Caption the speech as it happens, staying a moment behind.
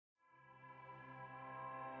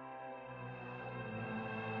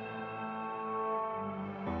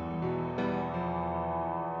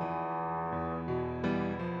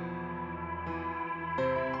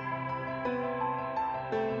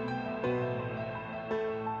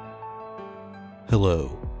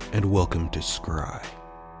Hello, and welcome to Scry.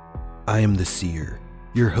 I am the Seer,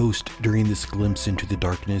 your host during this glimpse into the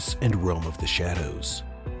darkness and realm of the shadows.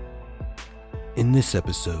 In this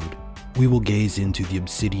episode, we will gaze into the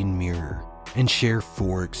Obsidian Mirror and share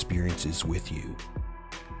 4 experiences with you.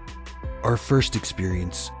 Our first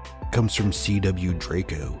experience comes from C.W.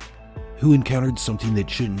 Draco, who encountered something that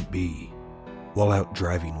shouldn't be while out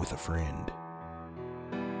driving with a friend.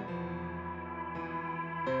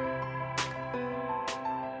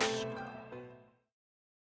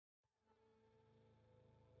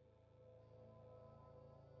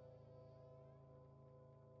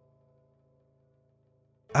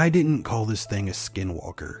 I didn't call this thing a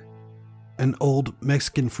skinwalker. An old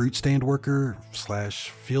Mexican fruit stand worker /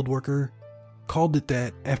 field worker called it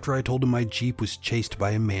that after I told him my Jeep was chased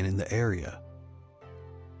by a man in the area.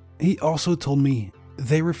 He also told me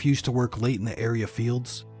they refuse to work late in the area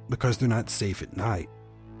fields because they're not safe at night.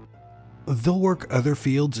 They'll work other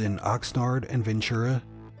fields in Oxnard and Ventura,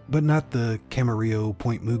 but not the Camarillo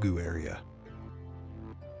Point Mugu area.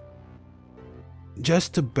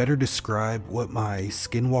 Just to better describe what my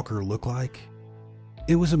skinwalker looked like,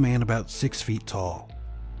 it was a man about 6 feet tall,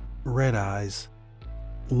 red eyes,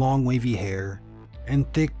 long wavy hair,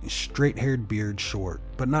 and thick straight-haired beard, short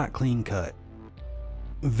but not clean cut.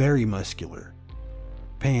 Very muscular.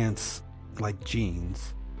 Pants like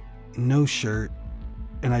jeans, no shirt,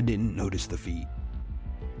 and I didn't notice the feet.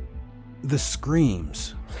 The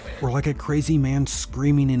screams were like a crazy man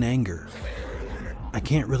screaming in anger. I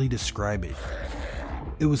can't really describe it.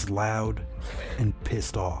 It was loud and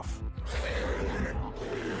pissed off.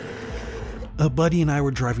 A buddy and I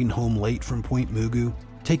were driving home late from Point Mugu,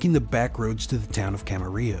 taking the back roads to the town of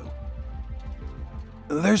Camarillo.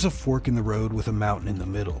 There's a fork in the road with a mountain in the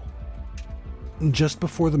middle. Just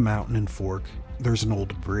before the mountain and fork, there's an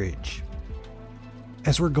old bridge.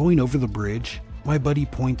 As we're going over the bridge, my buddy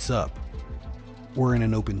points up. We're in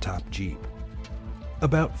an open-top Jeep.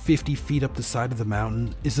 About 50 feet up the side of the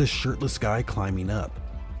mountain is a shirtless guy climbing up.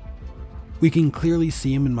 We can clearly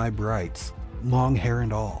see him in my brights, long hair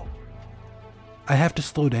and all. I have to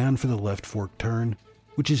slow down for the left fork turn,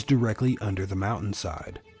 which is directly under the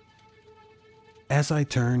mountainside. As I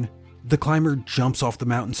turn, the climber jumps off the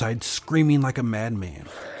mountainside screaming like a madman.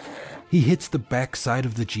 He hits the back side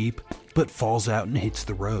of the Jeep, but falls out and hits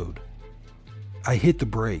the road. I hit the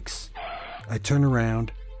brakes. I turn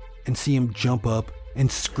around and see him jump up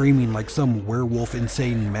and screaming like some werewolf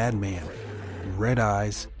insane madman. Red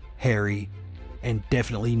eyes, hairy, and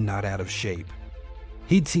definitely not out of shape.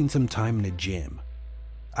 He'd seen some time in a gym.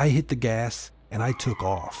 I hit the gas and I took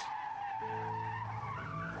off.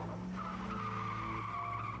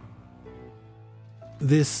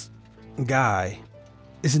 This guy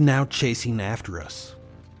is now chasing after us.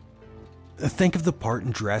 Think of the part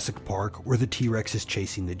in Jurassic Park where the T-Rex is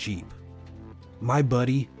chasing the Jeep. My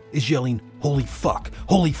buddy is yelling, holy fuck,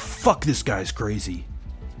 this guy's crazy.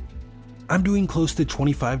 I'm doing close to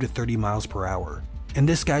 25 to 30 miles per hour, and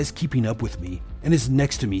this guy's keeping up with me and is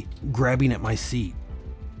next to me, grabbing at my seat.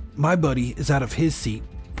 My buddy is out of his seat,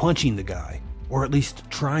 punching the guy, or at least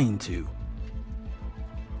trying to.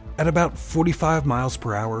 At about 45 miles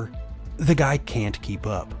per hour, the guy can't keep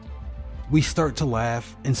up. We start to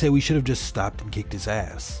laugh and say we should have just stopped and kicked his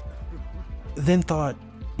ass. Then thought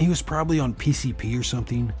he was probably on PCP or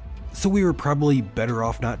something, so we were probably better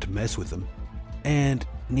off not to mess with him. And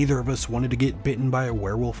neither of us wanted to get bitten by a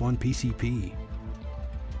werewolf on PCP.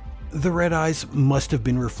 The red eyes must have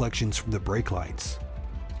been reflections from the brake lights.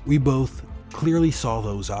 We both clearly saw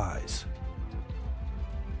those eyes.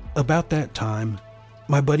 About that time,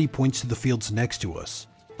 my buddy points to the fields next to us,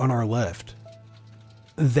 on our left.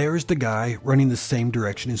 There's the guy running the same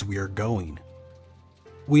direction as we are going.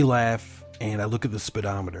 We laugh, and I look at the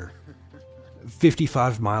speedometer.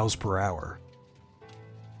 55 miles per hour.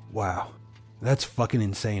 Wow. That's fucking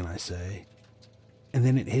insane, I say. And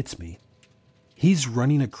then it hits me. He's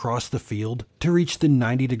running across the field to reach the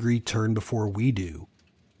 90-degree turn before we do.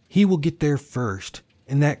 He will get there first,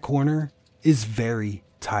 and that corner is very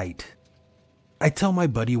tight. I tell my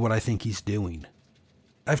buddy what I think he's doing.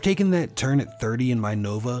 I've taken that turn at 30 in my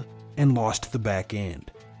Nova and lost the back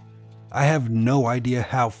end. I have no idea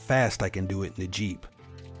how fast I can do it in the Jeep.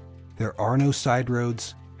 There are no side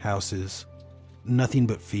roads, houses, nothing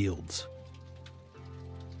but fields.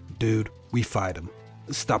 Dude, we fight him.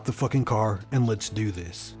 Stop the fucking car and let's do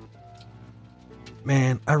this.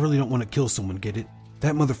 Man, I really don't want to kill someone, get it?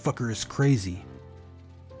 That motherfucker is crazy.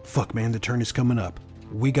 Fuck man, the turn is coming up.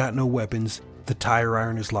 We got no weapons. The tire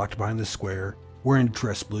iron is locked behind the square. We're in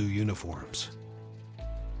dress blue uniforms.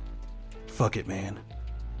 Fuck it, man.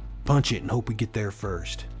 Punch it and hope we get there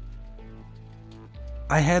first.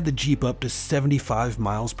 I had the Jeep up to 75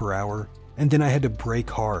 miles per hour, and then I had to brake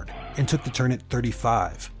hard and took the turn at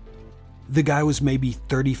 35. The guy was maybe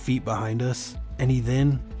 30 feet behind us, and he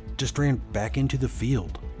then just ran back into the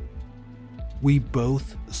field. We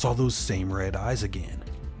both saw those same red eyes again.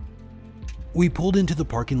 We pulled into the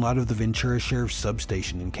parking lot of the Ventura Sheriff's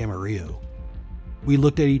substation in Camarillo. We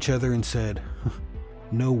looked at each other and said,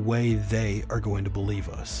 no way they are going to believe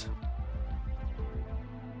us.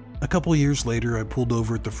 A couple years later, I pulled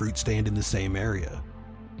over at the fruit stand in the same area.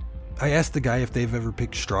 I asked the guy if they've ever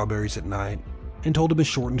picked strawberries at night and told him a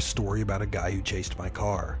shortened story about a guy who chased my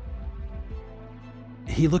car.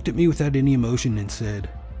 He looked at me without any emotion and said,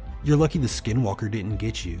 "You're lucky the skinwalker didn't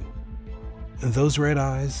get you. Those red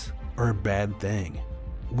eyes are a bad thing.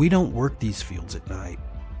 We don't work these fields at night."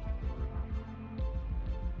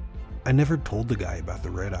 I never told the guy about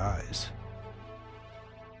the red eyes.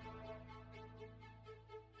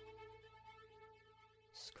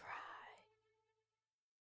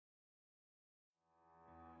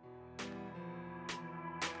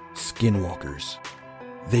 Skinwalkers.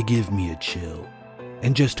 They give me a chill,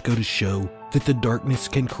 and just go to show that the darkness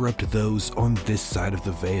can corrupt those on this side of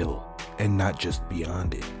the veil, and not just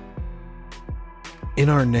beyond it. In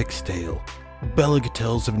our next tale, Bellick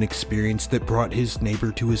tells of an experience that brought his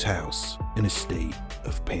neighbor to his house in a state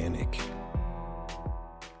of panic.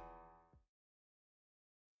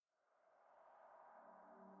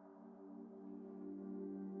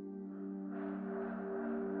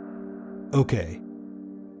 Okay,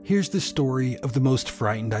 here's the story of the most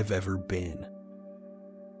frightened I've ever been.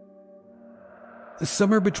 The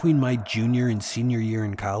summer between my junior and senior year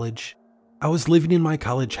in college, I was living in my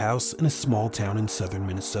college house in a small town in southern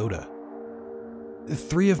Minnesota.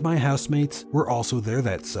 3 of my housemates were also there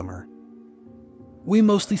that summer. We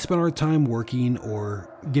mostly spent our time working or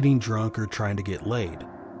getting drunk or trying to get laid.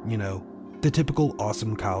 You know, the typical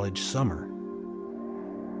awesome college summer.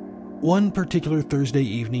 One particular Thursday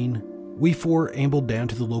evening, we 4 ambled down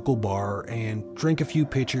to the local bar and drank a few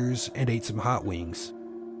pitchers and ate some hot wings.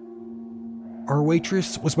 Our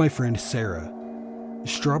waitress was my friend Sarah.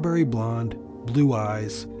 Strawberry blonde, blue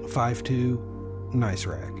eyes, 5'2", nice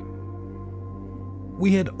rack.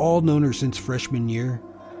 We had all known her since freshman year,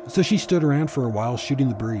 so she stood around for a while shooting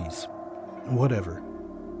the breeze. Whatever.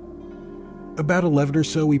 About 11 or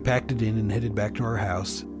so, we packed it in and headed back to our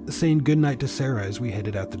house, saying goodnight to Sarah as we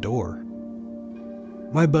headed out the door.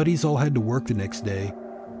 My buddies all had to work the next day,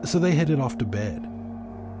 so they headed off to bed.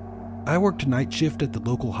 I worked night shift at the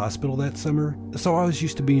local hospital that summer, so I was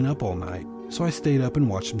used to being up all night, so I stayed up and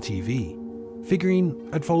watched some TV, figuring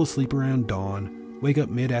I'd fall asleep around dawn, wake up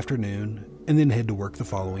mid-afternoon, and then head to work the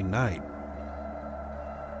following night.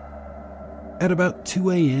 At about 2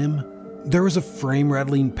 a.m., there was a frame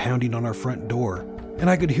rattling pounding on our front door, and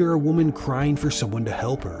I could hear a woman crying for someone to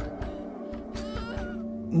help her.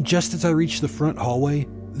 Just as I reached the front hallway,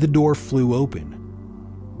 the door flew open.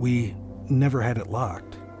 We never had it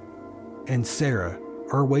locked. And Sarah,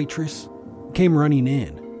 our waitress, came running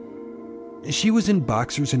in. She was in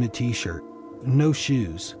boxers and a t-shirt, no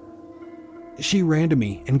shoes. She ran to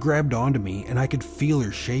me and grabbed onto me, and I could feel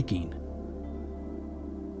her shaking.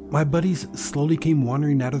 My buddies slowly came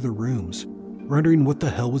wandering out of the rooms, wondering what the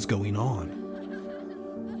hell was going on.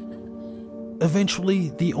 Eventually,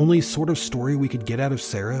 the only sort of story we could get out of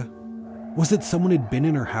Sarah was that someone had been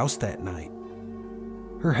in her house that night.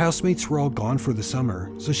 Her housemates were all gone for the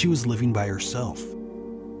summer, so she was living by herself.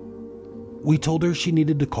 We told her she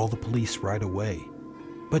needed to call the police right away,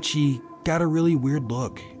 but she got a really weird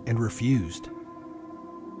look and refused.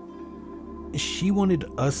 She wanted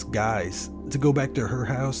us guys to go back to her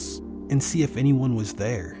house and see if anyone was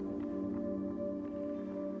there.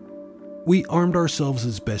 We armed ourselves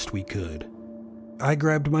as best we could. I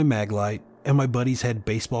grabbed my Maglite, and my buddies had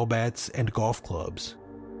baseball bats and golf clubs.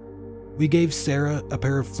 We gave Sarah a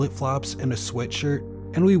pair of flip-flops and a sweatshirt,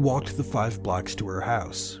 and we walked the 5 blocks to her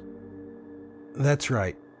house. That's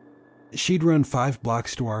right. She'd run 5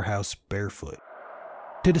 blocks to our house barefoot.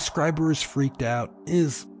 To describe her as freaked out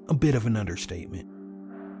is a bit of an understatement.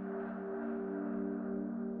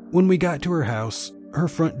 When we got to her house, her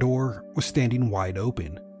front door was standing wide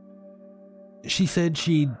open. She said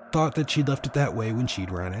she'd thought that she'd left it that way when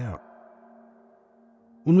she'd run out.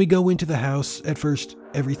 When we go into the house, at first,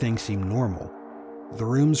 everything seemed normal. The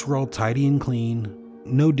rooms were all tidy and clean,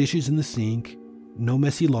 no dishes in the sink, no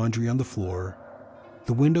messy laundry on the floor.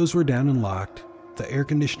 The windows were down and locked, the air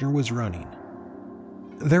conditioner was running.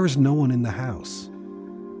 There was no one in the house.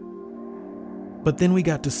 But then we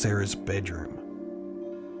got to Sarah's bedroom.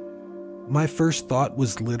 My first thought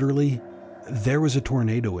was literally, there was a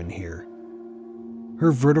tornado in here.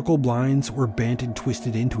 Her vertical blinds were bent and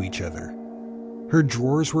twisted into each other. Her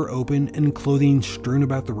drawers were open and clothing strewn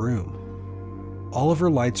about the room. All of her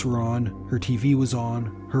lights were on, her TV was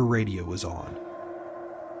on, her radio was on.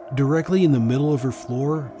 Directly in the middle of her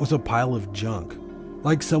floor was a pile of junk,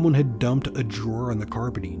 like someone had dumped a drawer on the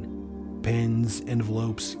carpeting. Pens,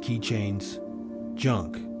 envelopes, keychains,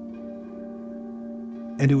 junk.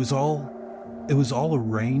 And it was all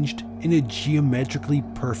arranged in a geometrically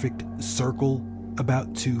perfect circle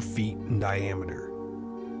about 2 feet in diameter.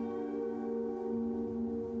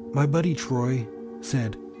 My buddy Troy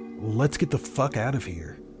said, "Let's get the fuck out of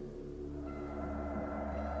here."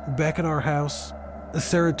 Back at our house,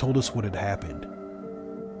 Sarah told us what had happened.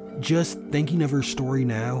 Just thinking of her story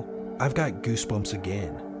now, I've got goosebumps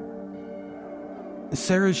again.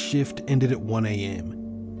 Sarah's shift ended at 1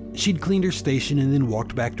 a.m. She'd cleaned her station and then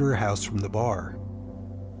walked back to her house from the bar.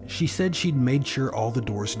 She said she'd made sure all the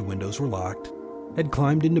doors and windows were locked, had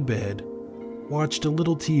climbed into bed, watched a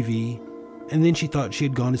little TV, and then she thought she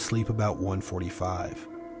had gone to sleep about 1:45.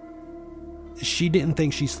 She didn't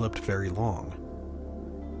think she slept very long.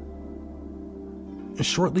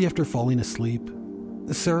 Shortly after falling asleep,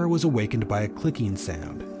 Sarah was awakened by a clicking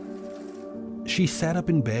sound. She sat up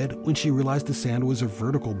in bed when she realized the sound was her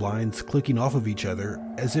vertical blinds clicking off of each other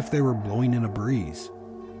as if they were blowing in a breeze.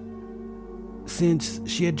 Since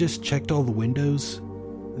she had just checked all the windows,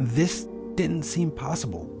 this didn't seem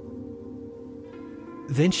possible.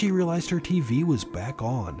 Then she realized her TV was back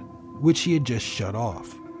on, which she had just shut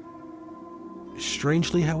off.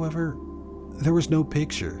 Strangely, however, there was no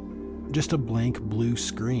picture, just a blank blue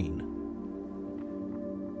screen.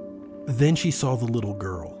 Then she saw the little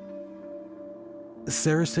girl.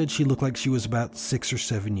 Sarah said she looked like she was about 6 or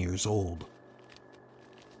 7 years old.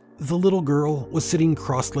 The little girl was sitting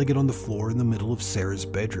cross-legged on the floor in the middle of Sarah's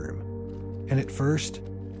bedroom, and at first,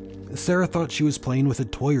 Sarah thought she was playing with a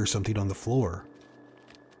toy or something on the floor.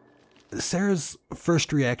 Sarah's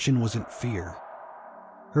first reaction wasn't fear.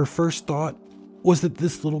 Her first thought was that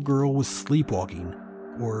this little girl was sleepwalking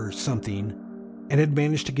or something and had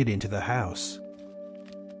managed to get into the house.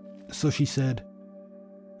 So she said,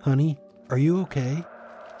 "Honey, are you okay?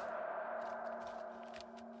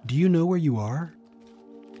 Do you know where you are?"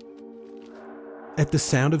 At the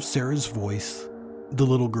sound of Sarah's voice, the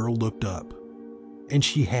little girl looked up, and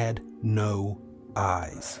she had no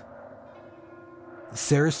eyes.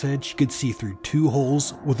 Sarah said she could see through 2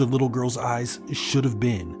 holes where the little girl's eyes should have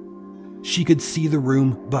been. She could see the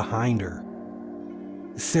room behind her.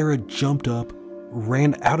 Sarah jumped up,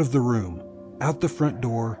 ran out of the room, out the front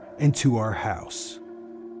door, and to our house.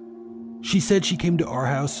 She said she came to our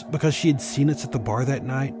house because she had seen us at the bar that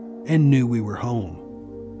night and knew we were home.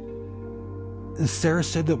 Sarah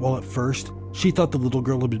said that while at first she thought the little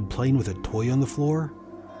girl had been playing with a toy on the floor,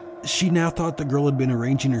 she now thought the girl had been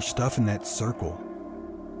arranging her stuff in that circle.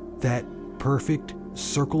 That perfect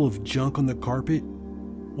circle of junk on the carpet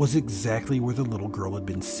was exactly where the little girl had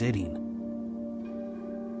been sitting.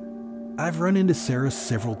 I've run into Sarah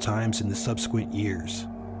several times in the subsequent years.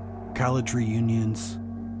 College reunions,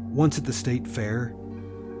 once at the state fair.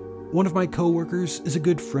 One of my coworkers is a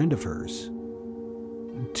good friend of hers.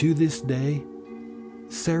 To this day,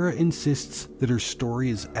 Sarah insists that her story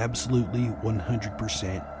is absolutely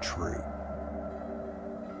 100% true.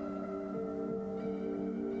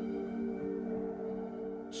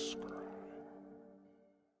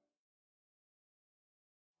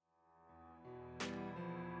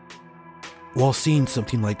 While seeing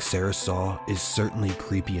something like Sarah saw is certainly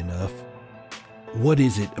creepy enough, what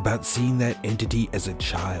is it about seeing that entity as a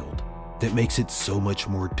child that makes it so much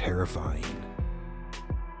more terrifying?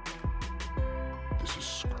 This is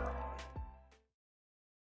Scry.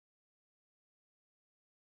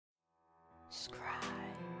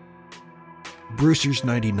 Brewster's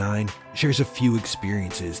 99 shares a few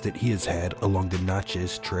experiences that he has had along the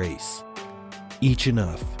Natchez Trace, each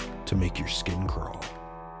enough to make your skin crawl.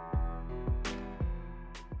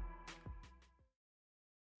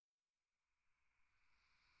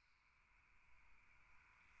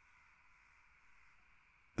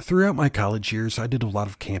 Throughout my college years, I did a lot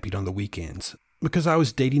of camping on the weekends because I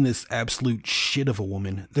was dating this absolute shit of a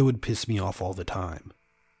woman that would piss me off all the time.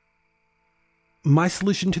 My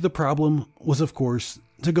solution to the problem was, of course,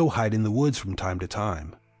 to go hide in the woods from time to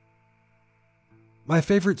time. My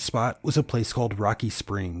favorite spot was a place called Rocky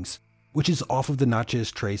Springs, which is off of the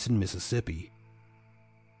Natchez Trace in Mississippi.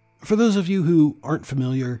 For those of you who aren't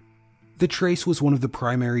familiar, the Trace was one of the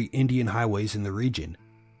primary Indian highways in the region,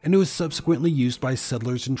 and it was subsequently used by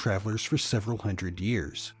settlers and travelers for several hundred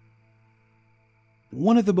years.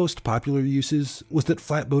 One of the most popular uses was that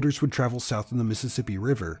flatboaters would travel south in the Mississippi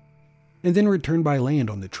River, and then returned by land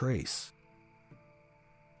on the trace.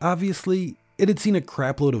 Obviously, it had seen a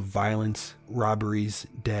crapload of violence, robberies,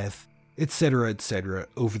 death, etc.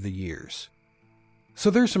 over the years. So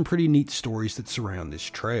there's some pretty neat stories that surround this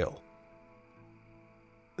trail.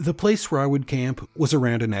 The place where I would camp was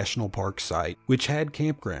around a national park site, which had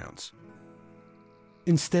campgrounds.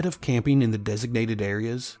 Instead of camping in the designated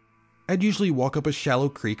areas, I'd usually walk up a shallow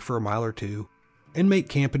creek for a mile or two and make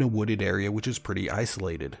camp in a wooded area which is pretty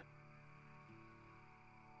isolated.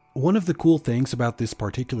 One of the cool things about this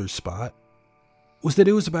particular spot was that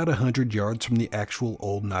it was about 100 yards from the actual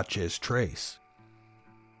old Natchez Trace.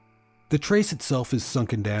 The trace itself is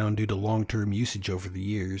sunken down due to long-term usage over the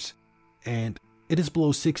years, and it is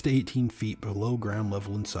below 6 to 18 feet below ground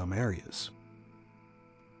level in some areas.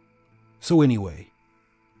 So anyway,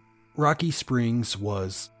 Rocky Springs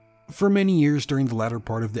was, for many years during the latter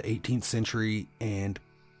part of the 18th century and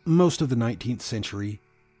most of the 19th century,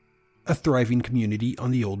 a thriving community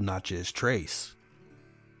on the old Natchez Trace.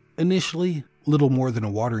 Initially, little more than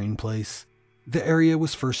a watering place, the area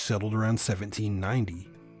was first settled around 1790.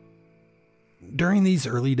 During these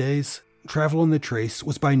early days, travel on the trace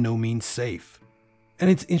was by no means safe, and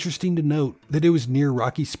it's interesting to note that it was near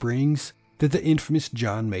Rocky Springs that the infamous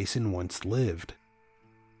John Mason once lived.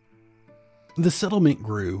 The settlement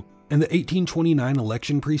grew, and the 1829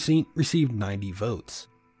 election precinct received 90 votes.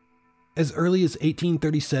 As early as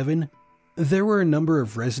 1837, there were a number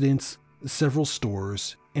of residents, several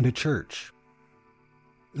stores, and a church.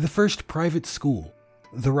 The first private school,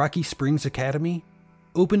 the Rocky Springs Academy,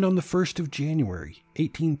 opened on the 1st of January,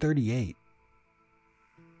 1838.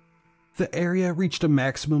 The area reached a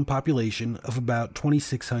maximum population of about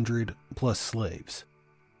 2,600 plus slaves.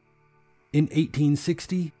 In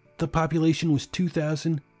 1860, the population was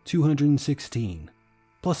 2,216,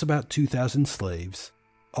 plus about 2,000 slaves,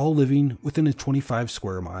 all living within a 25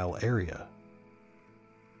 square mile area.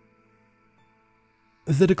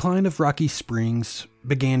 The decline of Rocky Springs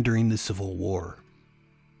began during the Civil War.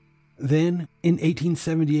 Then, in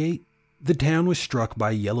 1878, the town was struck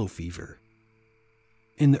by yellow fever.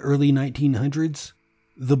 In the early 1900s,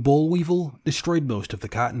 the boll weevil destroyed most of the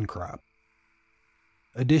cotton crop.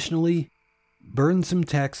 Additionally, burdensome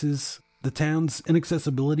taxes, the town's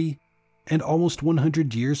inaccessibility, and almost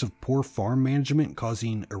 100 years of poor farm management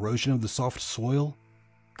causing erosion of the soft soil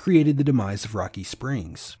created the demise of Rocky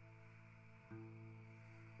Springs.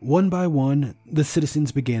 One by one, the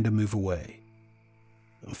citizens began to move away.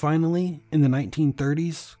 Finally, in the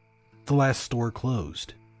 1930s, the last store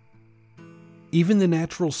closed. Even the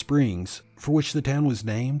natural springs, for which the town was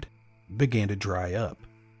named, began to dry up.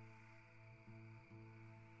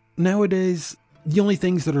 Nowadays, the only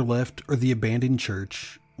things that are left are the abandoned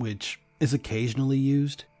church, which is occasionally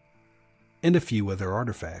used, and a few other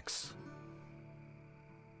artifacts.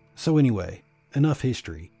 So anyway, enough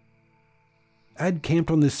history. I'd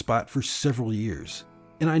camped on this spot for several years,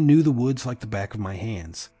 and I knew the woods like the back of my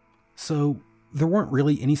hands, so there weren't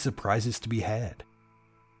really any surprises to be had.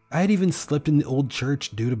 I had even slept in the old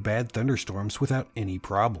church due to bad thunderstorms without any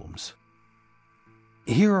problems.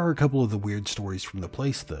 Here are a couple of the weird stories from the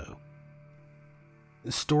place, though.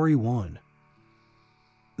 Story 1.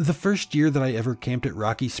 The first year that I ever camped at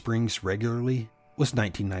Rocky Springs regularly was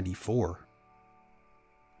 1994.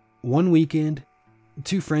 One weekend,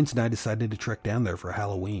 2 friends and I decided to trek down there for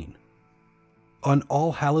Halloween. On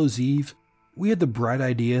All Hallows Eve, we had the bright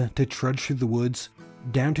idea to trudge through the woods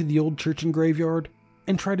down to the old church and graveyard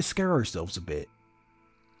and try to scare ourselves a bit.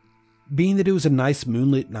 Being that it was a nice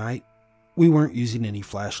moonlit night, we weren't using any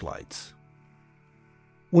flashlights.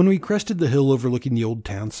 When we crested the hill overlooking the old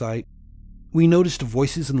town site, we noticed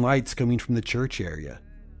voices and lights coming from the church area.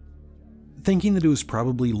 Thinking that it was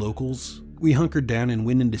probably locals, we hunkered down and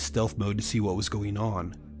went into stealth mode to see what was going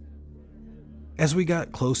on. As we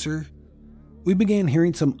got closer, we began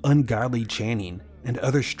hearing some ungodly chanting and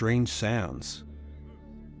other strange sounds.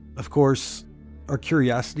 Of course, our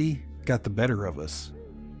curiosity got the better of us.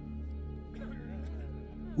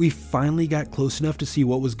 We finally got close enough to see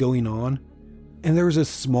what was going on, and there was a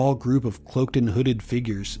small group of cloaked and hooded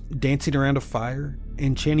figures dancing around a fire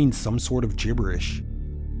and chanting some sort of gibberish.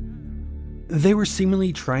 They were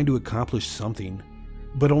seemingly trying to accomplish something,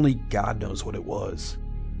 but only God knows what it was.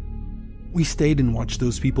 We stayed and watched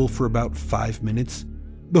those people for about 5 minutes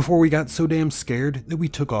before we got so damn scared that we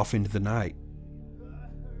took off into the night.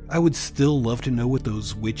 I would still love to know what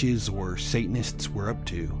those witches or Satanists were up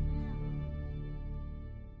to.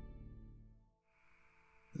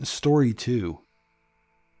 Story 2.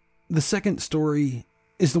 The second story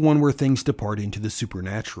is the one where things depart into the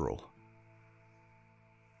supernatural.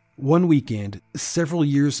 One weekend, several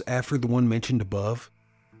years after the one mentioned above,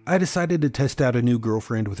 I decided to test out a new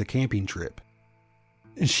girlfriend with a camping trip.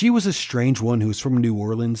 She was a strange one who was from New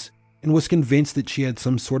Orleans and was convinced that she had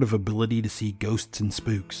some sort of ability to see ghosts and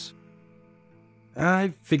spooks.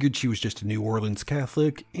 I figured she was just a New Orleans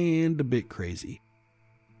Catholic and a bit crazy.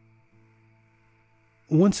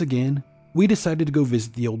 Once again, we decided to go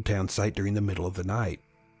visit the old town site during the middle of the night.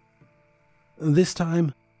 This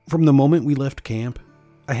time, from the moment we left camp,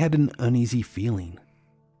 I had an uneasy feeling.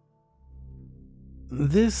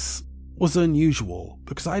 This was unusual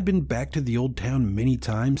because I'd been back to the old town many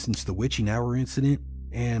times since the witching hour incident,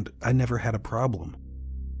 and I never had a problem.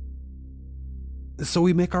 So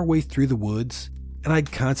we make our way through the woods, and I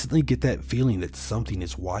constantly get that feeling that something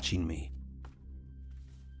is watching me.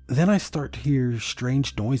 Then I start to hear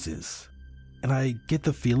strange noises, and I get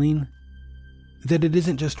the feeling that it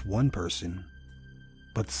isn't just one person,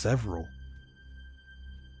 but several.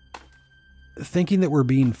 Thinking that we're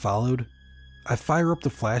being followed, I fire up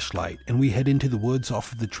the flashlight and we head into the woods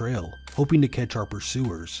off of the trail, hoping to catch our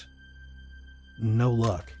pursuers. No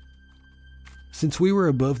luck. Since we were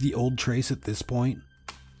above the old trace at this point,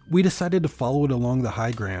 we decided to follow it along the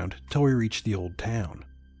high ground till we reached the old town.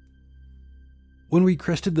 When we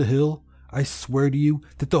crested the hill, I swear to you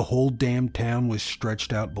that the whole damn town was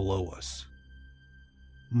stretched out below us.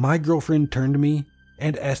 My girlfriend turned to me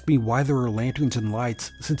and asked me why there were lanterns and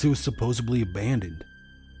lights since it was supposedly abandoned.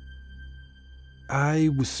 I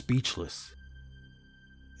was speechless.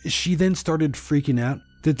 She then started freaking out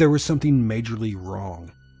that there was something majorly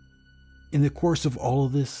wrong. In the course of all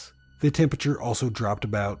of this, the temperature also dropped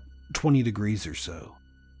about 20 degrees or so.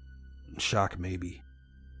 Shock maybe.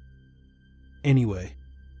 Anyway,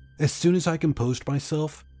 as soon as I composed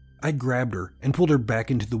myself, I grabbed her and pulled her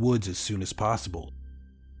back into the woods as soon as possible.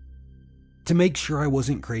 To make sure I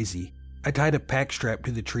wasn't crazy, I tied a pack strap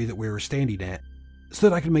to the tree that we were standing at so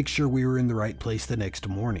that I could make sure we were in the right place the next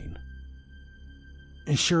morning.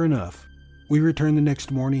 And sure enough, we returned the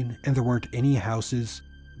next morning and there weren't any houses,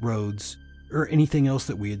 roads, or anything else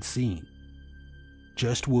that we had seen.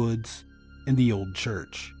 Just woods and the old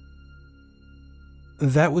church.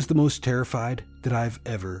 That was the most terrified that I've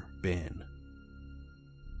ever been.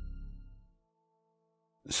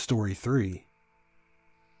 Story 3.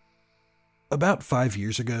 About 5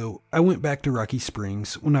 years ago, I went back to Rocky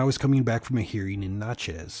Springs when I was coming back from a hearing in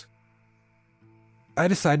Natchez. I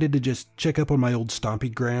decided to just check up on my old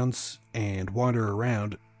stomping grounds and wander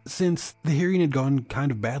around since the hearing had gone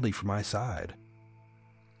kind of badly for my side.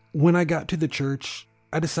 When I got to the church,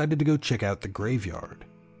 I decided to go check out the graveyard.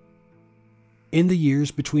 In the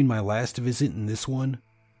years between my last visit and this one,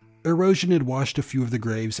 erosion had washed a few of the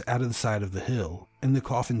graves out of the side of the hill, and the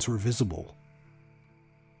coffins were visible.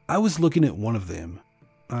 I was looking at one of them.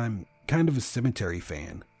 I'm kind of a cemetery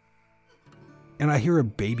fan. And I hear a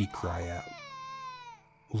baby cry out.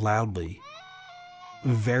 Loudly.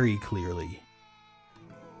 Very clearly.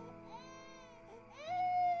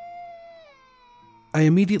 I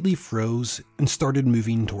immediately froze and started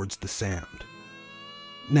moving towards the sound.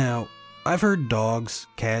 Now, I've heard dogs,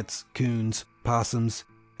 cats, coons, possums,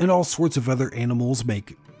 and all sorts of other animals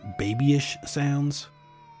make babyish sounds.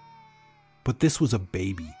 But this was a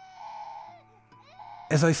baby.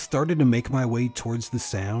 As I started to make my way towards the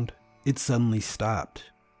sound, it suddenly stopped.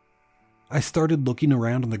 I started looking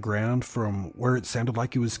around on the ground from where it sounded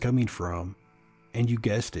like it was coming from, and you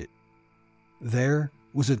guessed it. There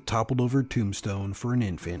was a toppled over tombstone for an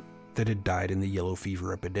infant that had died in the yellow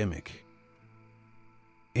fever epidemic.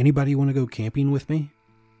 Anybody want to go camping with me?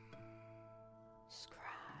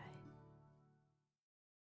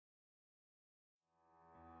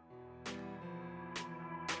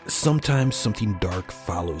 Sometimes something dark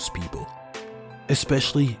follows people,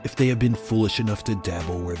 especially if they have been foolish enough to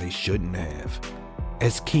dabble where they shouldn't have,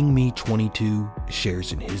 as King Me 22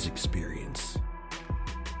 shares in his experience.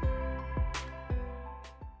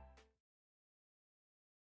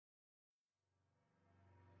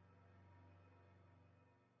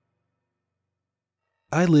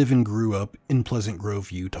 I live and grew up in Pleasant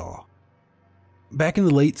Grove, Utah. Back in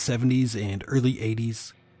the late 70s and early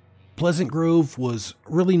 80s, Pleasant Grove was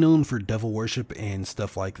really known for devil worship and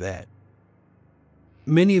stuff like that.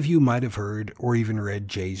 Many of you might have heard or even read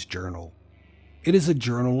Jay's journal. It is a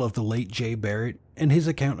journal of the late Jay Barrett and his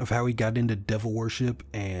account of how he got into devil worship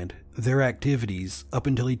and their activities up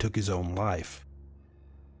until he took his own life.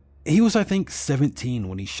 He was, I think, 17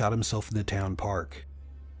 when he shot himself in the town park.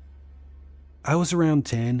 I was around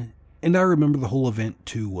 10, and I remember the whole event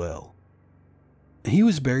too well. He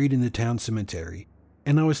was buried in the town cemetery,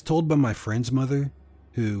 and I was told by my friend's mother,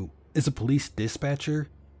 who is a police dispatcher,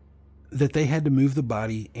 that they had to move the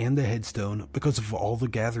body and the headstone because of all the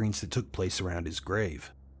gatherings that took place around his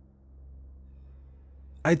grave.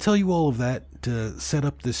 I tell you all of that to set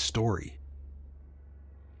up this story.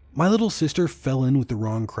 My little sister fell in with the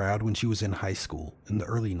wrong crowd when she was in high school in the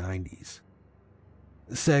early 90s.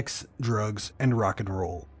 Sex, drugs, and rock and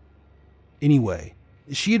roll. Anyway,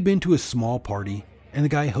 she had been to a small party, and the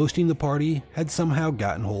guy hosting the party had somehow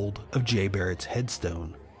gotten hold of Jay Barrett's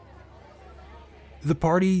headstone. The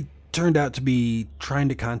party turned out to be trying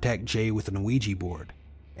to contact Jay with an Ouija board,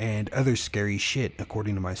 and other scary shit,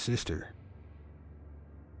 according to my sister.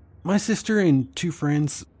 My sister and 2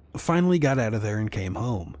 friends finally got out of there and came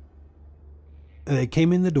home. They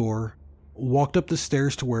came in the door, walked up the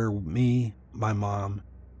stairs to where me, my mom,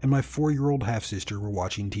 and my 4-year-old half-sister were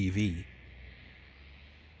watching TV.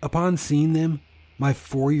 Upon seeing them, my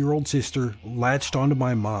 4-year-old sister latched onto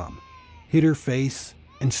my mom, hit her face,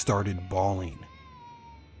 and started bawling.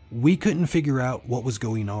 We couldn't figure out what was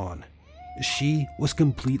going on. She was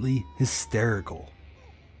completely hysterical.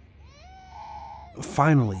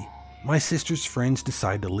 Finally, my sister's friends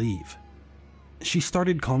decided to leave. She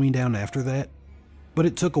started calming down after that, but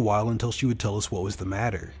it took a while until she would tell us what was the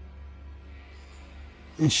matter.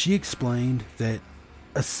 And she explained that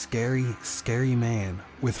a scary, scary man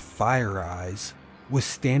with fire eyes was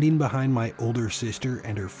standing behind my older sister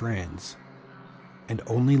and her friends, and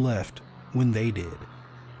only left when they did.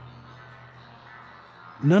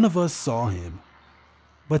 None of us saw him,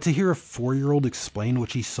 but to hear a 4-year-old explain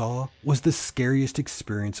what she saw was the scariest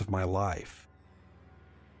experience of my life.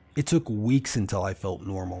 It took weeks until I felt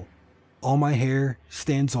normal. All my hair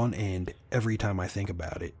stands on end every time I think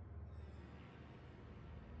about it.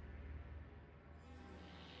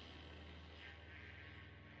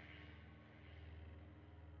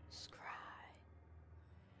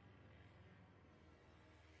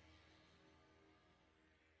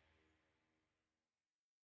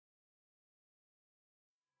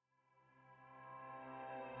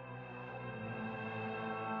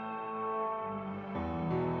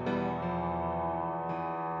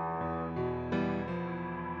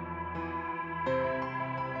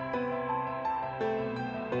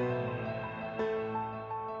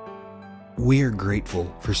 We are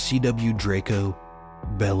grateful for CW Draco,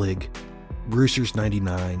 Bellig,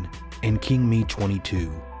 Brucers99, and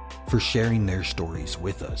KingMe22 for sharing their stories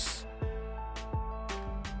with us.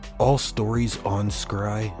 All stories on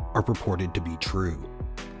Scry are purported to be true.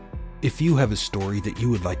 If you have a story that you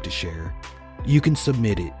would like to share, you can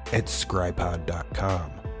submit it at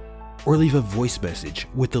scrypod.com or leave a voice message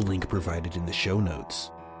with the link provided in the show notes.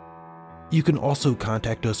 You can also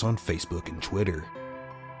contact us on Facebook and Twitter.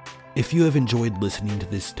 If you have enjoyed listening to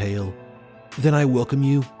this tale, then I welcome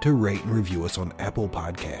you to rate and review us on Apple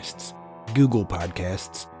Podcasts, Google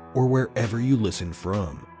Podcasts, or wherever you listen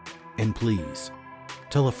from. And please,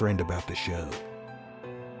 tell a friend about the show.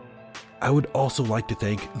 I would also like to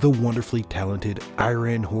thank the wonderfully talented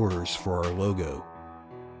Iran Horrors for our logo.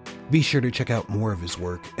 Be sure to check out more of his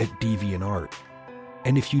work at DeviantArt.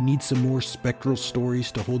 And if you need some more spectral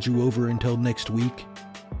stories to hold you over until next week,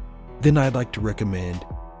 then I'd like to recommend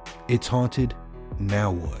It's Haunted,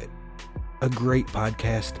 Now What? A great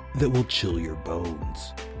podcast that will chill your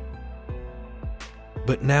bones.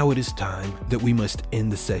 But now it is time that we must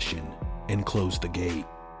end the session and close the gate.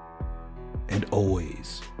 And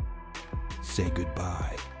always say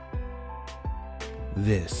goodbye.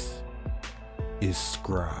 This is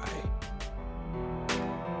Scry.